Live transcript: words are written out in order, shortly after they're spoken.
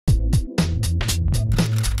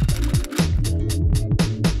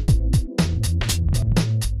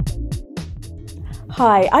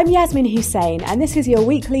Hi, I'm Yasmin Hussain and this is your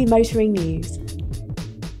weekly motoring news.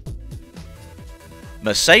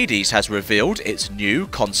 Mercedes has revealed its new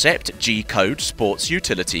concept G-Code sports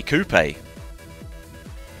utility coupe.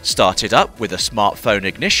 Started up with a smartphone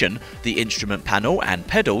ignition, the instrument panel and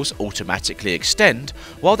pedals automatically extend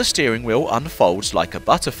while the steering wheel unfolds like a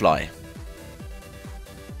butterfly.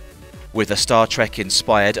 With a Star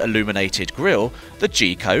Trek-inspired illuminated grille, the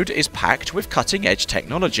G-Code is packed with cutting-edge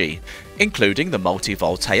technology, including the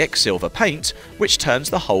multi-voltaic silver paint, which turns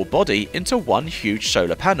the whole body into one huge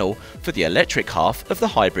solar panel for the electric half of the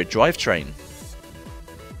hybrid drivetrain.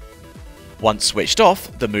 Once switched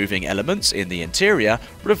off, the moving elements in the interior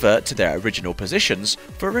revert to their original positions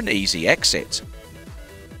for an easy exit.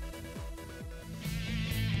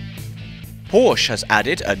 Porsche has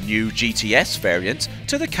added a new GTS variant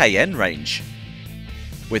to the Cayenne range.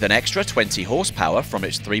 With an extra 20 horsepower from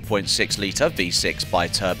its 3.6-litre V6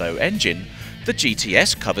 bi-turbo engine, the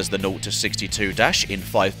GTS covers the 0 to 62 dash in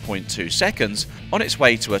 5.2 seconds on its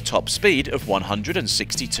way to a top speed of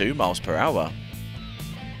 162 miles per hour.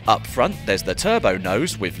 Up front there's the turbo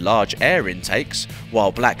nose with large air intakes,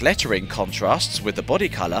 while black lettering contrasts with the body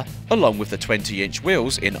colour, along with the 20-inch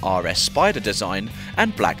wheels in RS Spider design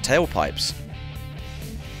and black tailpipes.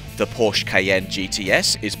 The Porsche Cayenne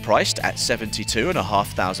GTS is priced at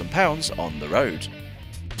 £72,500 on the road.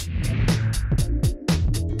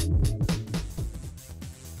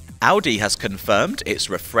 Audi has confirmed its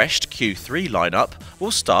refreshed Q3 lineup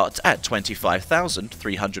will start at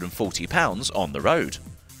 £25,340 on the road.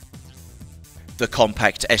 The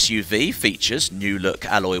compact SUV features new-look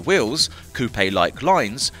alloy wheels, coupe-like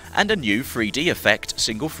lines, and a new 3D effect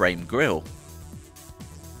single-frame grille.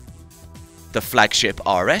 The flagship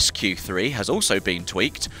RS Q3 has also been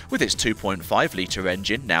tweaked, with its 2.5-litre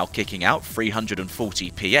engine now kicking out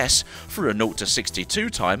 340 PS for a 0 to 62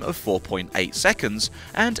 time of 4.8 seconds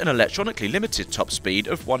and an electronically limited top speed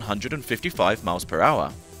of 155 miles per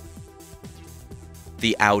hour.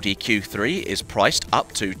 The Audi Q3 is priced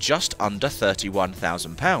up to just under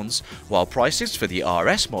 £31,000, while prices for the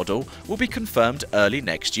RS model will be confirmed early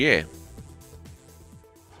next year.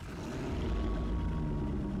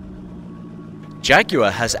 Jaguar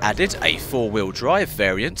has added a four-wheel drive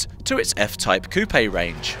variant to its F-Type coupe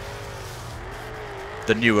range.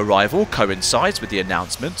 The new arrival coincides with the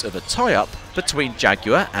announcement of a tie-up between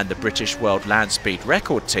Jaguar and the British World Land Speed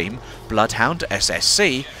Record team Bloodhound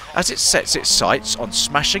SSC as it sets its sights on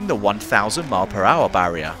smashing the 1,000 mph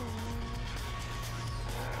barrier.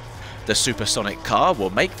 The supersonic car will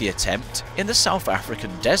make the attempt in the South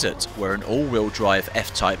African desert, where an all-wheel drive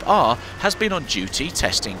F-Type R has been on duty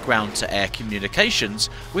testing ground-to-air communications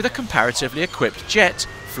with a comparatively equipped jet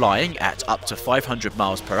flying at up to 500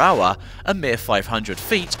 miles per hour, a mere 500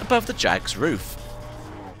 feet above the Jag's roof.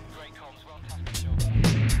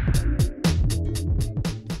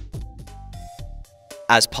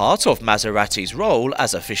 As part of Maserati's role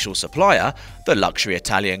as official supplier, the luxury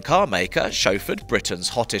Italian car maker chauffeured Britain's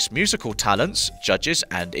hottest musical talents, judges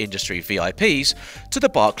and industry VIPs to the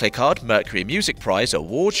Barclaycard Mercury Music Prize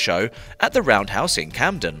award show at the Roundhouse in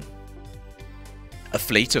Camden. A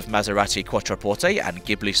fleet of Maserati Quattroporte and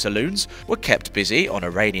Ghibli saloons were kept busy on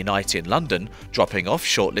a rainy night in London, dropping off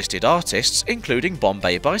shortlisted artists including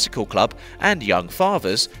Bombay Bicycle Club and Young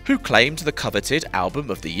Fathers, who claimed the coveted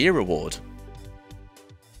Album of the Year award.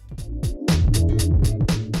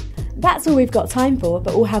 That's all we've got time for,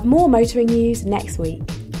 but we'll have more motoring news next week.